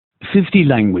50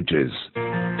 languages.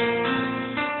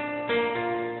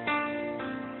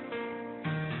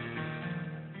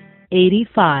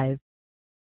 85.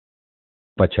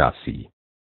 85.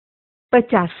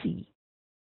 85.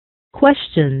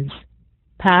 Questions.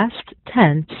 Past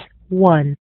tense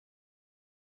 1.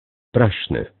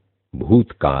 प्रश्न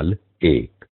भूतकाल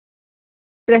 1.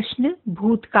 प्रश्न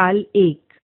भूतकाल 1.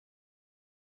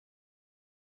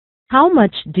 How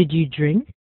much did you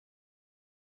drink?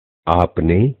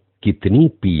 आपने कितनी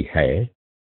पी है?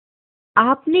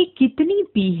 आपने कितनी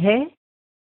पी है?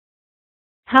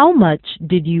 How much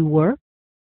did you work?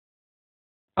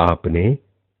 आपने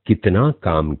कितना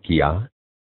काम किया?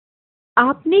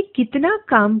 आपने कितना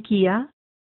काम किया?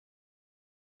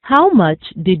 How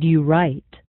much did you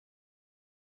write?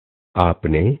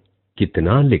 आपने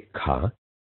कितना लिखा?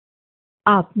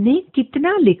 आपने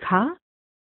कितना लिखा?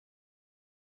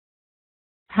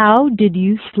 How did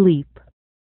you sleep?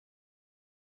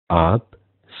 आप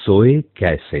सोए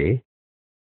कैसे?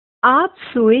 आप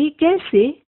सोए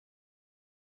कैसे?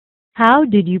 How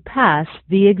did you pass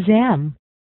the exam?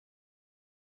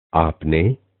 आपने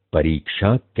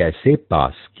परीक्षा कैसे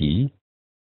पास की?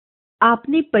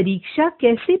 आपने परीक्षा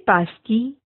कैसे पास की?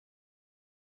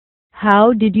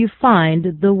 How did you find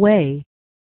the way?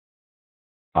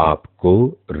 आपको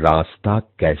रास्ता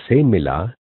कैसे मिला?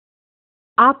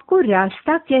 आपको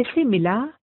रास्ता कैसे मिला?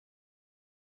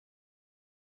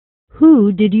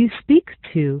 Who did you speak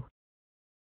to?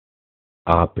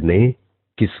 आपने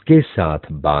किसके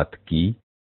साथ बात की?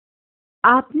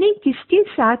 आपने किसके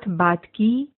साथ बात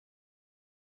की?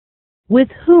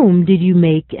 With whom did you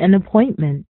make an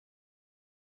appointment?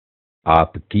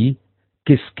 आपकी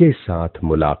किसके साथ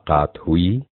मुलाकात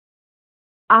हुई?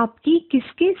 आपकी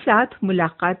किसके साथ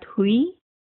मुलाकात हुई?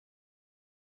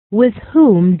 With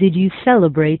whom did you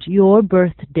celebrate your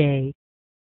birthday?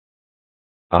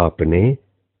 आपने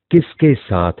किसके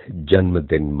साथ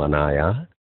जन्मदिन मनाया?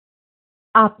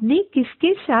 आपने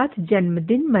किसके साथ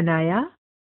जन्मदिन मनाया?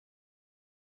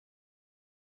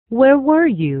 Where were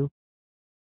you?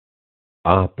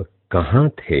 आप कहाँ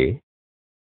थे?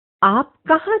 आप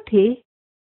कहाँ थे?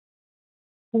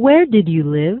 Where did you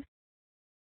live?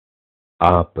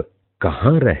 आप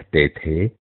कहाँ रहते थे?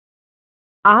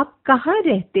 आप कहाँ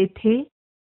रहते थे?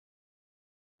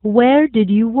 Where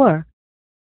did you work?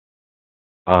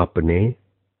 आपने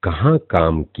कहाँ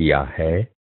काम किया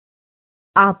है?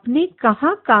 आपने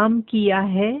कहाँ काम किया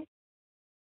है?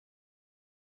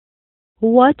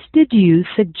 What did you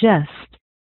suggest?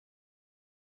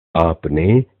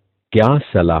 आपने क्या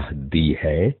सलाह दी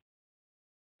है?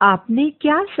 आपने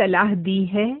क्या सलाह दी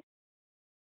है?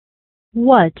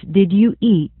 What did you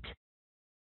eat?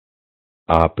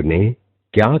 आपने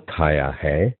क्या खाया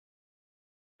है?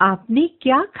 आपने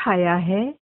क्या खाया है?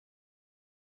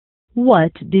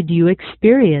 What did you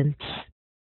experience?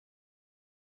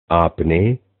 आपने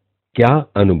क्या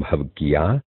अनुभव किया?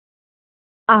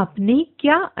 आपने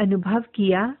क्या अनुभव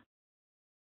किया?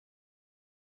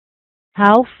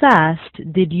 How fast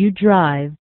did you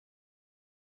drive?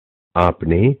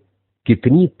 आपने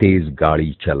कितनी तेज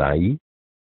गाड़ी चलाई?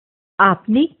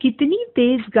 आपने कितनी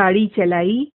तेज गाड़ी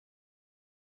चलाई?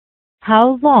 How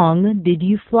long did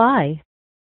you fly?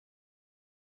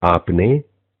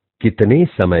 आपने कितने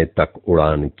समय तक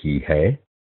उड़ान की है?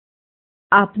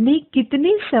 आपने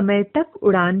कितने समय तक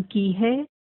उड़ान की है?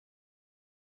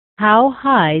 How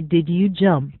high did you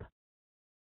jump?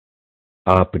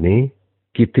 आपने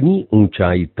कितनी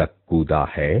ऊंचाई तक कूदा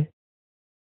है?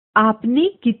 आपने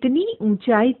कितनी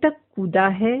ऊंचाई तक कूदा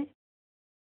है?